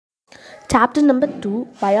Chapter number 2,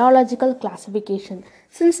 Biological Classification.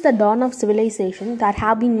 Since the dawn of civilization, there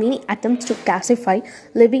have been many attempts to classify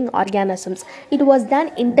living organisms. It was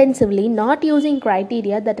done intensively, not using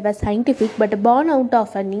criteria that were scientific but born out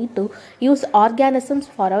of a need to use organisms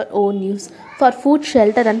for our own use, for food,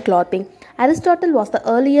 shelter, and clothing. Aristotle was the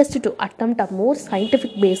earliest to attempt a more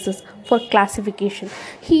scientific basis for classification.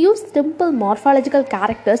 He used simple morphological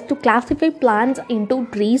characters to classify plants into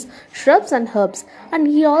trees, shrubs, and herbs, and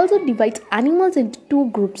he also divides animals into two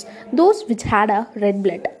groups, those which had a red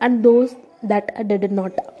blood and those that did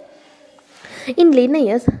not. In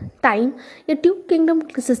Linnaeus' time, a two-kingdom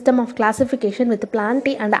system of classification with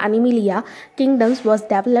Plantae and Animalia kingdoms was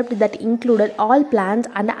developed that included all plants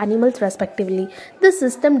and animals respectively. This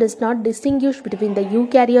system does not distinguish between the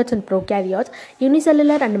eukaryotes and prokaryotes,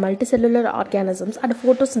 unicellular and multicellular organisms, and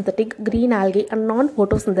photosynthetic green algae and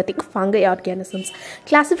non-photosynthetic fungi organisms.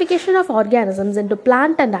 Classification of organisms into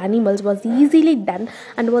plant and animals was easily done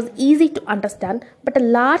and was easy to understand, but a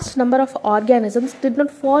large number of organisms did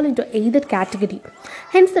not fall into either category.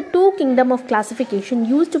 Hence, the two kingdom of classification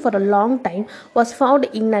used for a long time was found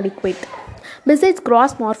inadequate. Besides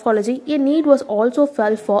gross morphology, a need was also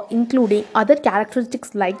felt for including other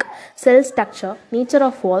characteristics like cell structure, nature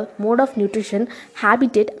of wall, mode of nutrition,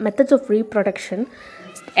 habitat, methods of reproduction,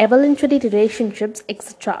 evolutionary relationships,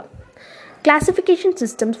 etc. Classification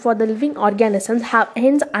systems for the living organisms have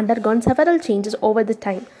hence undergone several changes over the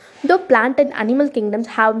time. Though plant and animal kingdoms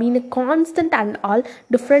have been a constant and all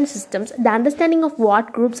different systems, the understanding of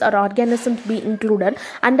what groups or organisms be included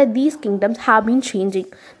under these kingdoms have been changing.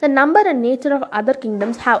 The number and nature of other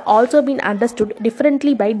kingdoms have also been understood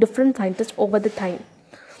differently by different scientists over the time.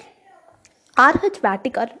 R.H.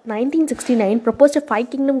 Whittaker, 1969, proposed a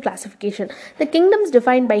five-kingdom classification. The kingdoms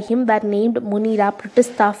defined by him were named Monera,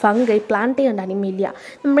 Protista, Fungi, Plantae, and Animalia.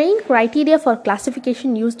 The main criteria for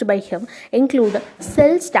classification used by him include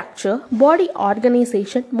cell structure, body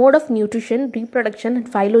organization, mode of nutrition, reproduction,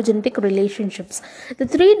 and phylogenetic relationships. The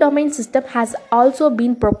three-domain system has also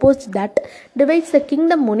been proposed that divides the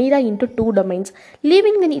kingdom Monera into two domains,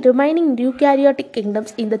 leaving the remaining eukaryotic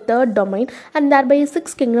kingdoms in the third domain, and thereby a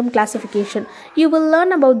six-kingdom classification. You will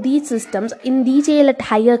learn about these systems in detail at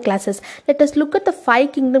higher classes. Let us look at the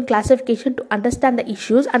five-kingdom classification to understand the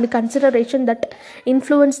issues and consideration that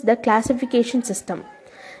influence the classification system.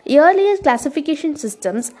 Earliest classification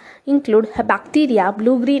systems include bacteria,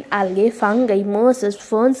 blue-green algae, fungi, mosses,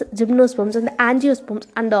 ferns, gymnosperms, and angiosperms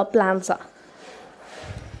under plants.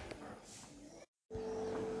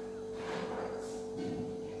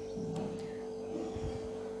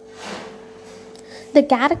 The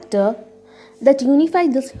character that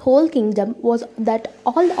unified this whole kingdom was that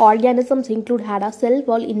all the organisms included had a cell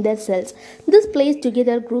wall in their cells. This placed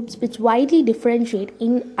together groups which widely differentiate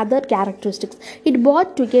in other characteristics. It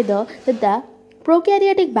brought together the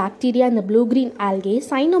prokaryotic bacteria and the blue-green algae,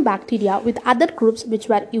 cyanobacteria, with other groups which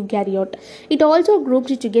were eukaryote. It also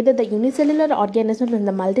grouped together the unicellular organisms and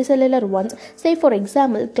the multicellular ones. Say, for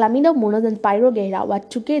example, Chlamydomonas and Pyrogyra were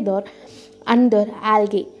together under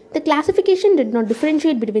algae. The classification did not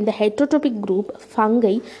differentiate between the heterotrophic group,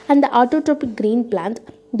 fungi, and the autotrophic green plants,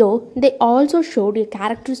 though they also showed a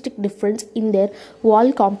characteristic difference in their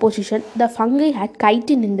wall composition. The fungi had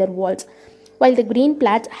chitin in their walls, while the green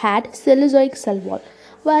plants had Cenozoic cell wall.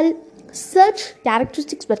 While such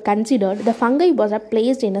characteristics were considered, the fungi was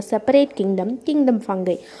placed in a separate kingdom, kingdom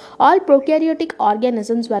fungi. All prokaryotic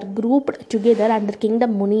organisms were grouped together under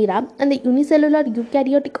kingdom Monera, and the unicellular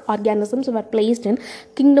eukaryotic organisms were placed in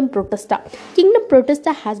kingdom Protista. Kingdom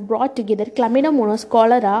Protista has brought together Chlamydomonas,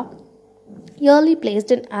 cholera, early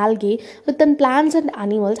placed in algae, within plants and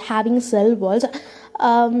animals having cell walls,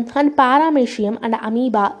 and Paramecium and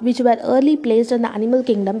amoeba, which were early placed in the animal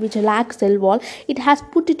kingdom, which lack cell wall. It has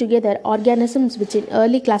put together organisms which in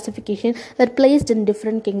early classification were placed in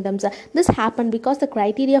different kingdoms. This happened because the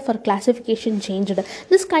criteria for classification changed.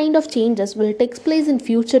 This kind of changes will take place in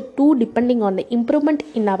future too, depending on the improvement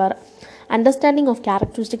in our understanding of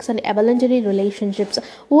characteristics and evolutionary relationships.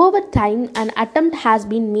 Over time, an attempt has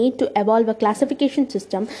been made to evolve a classification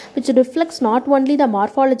system which reflects not only the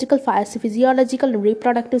morphological, physiological, and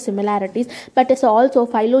reproductive similarities, but is also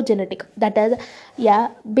phylogenetic, that is,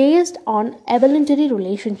 based on evolutionary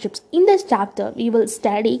relationships. In this chapter, we will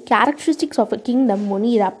study characteristics of a kingdom,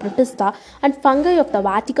 Monera, Protista, and fungi of the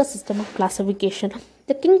Whittaker system of classification.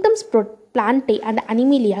 The kingdoms Plantae and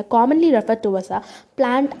Animalia, commonly referred to as a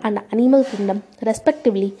plant and animal kingdom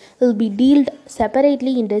respectively, will be dealt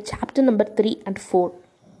separately in the chapter number 3 and 4.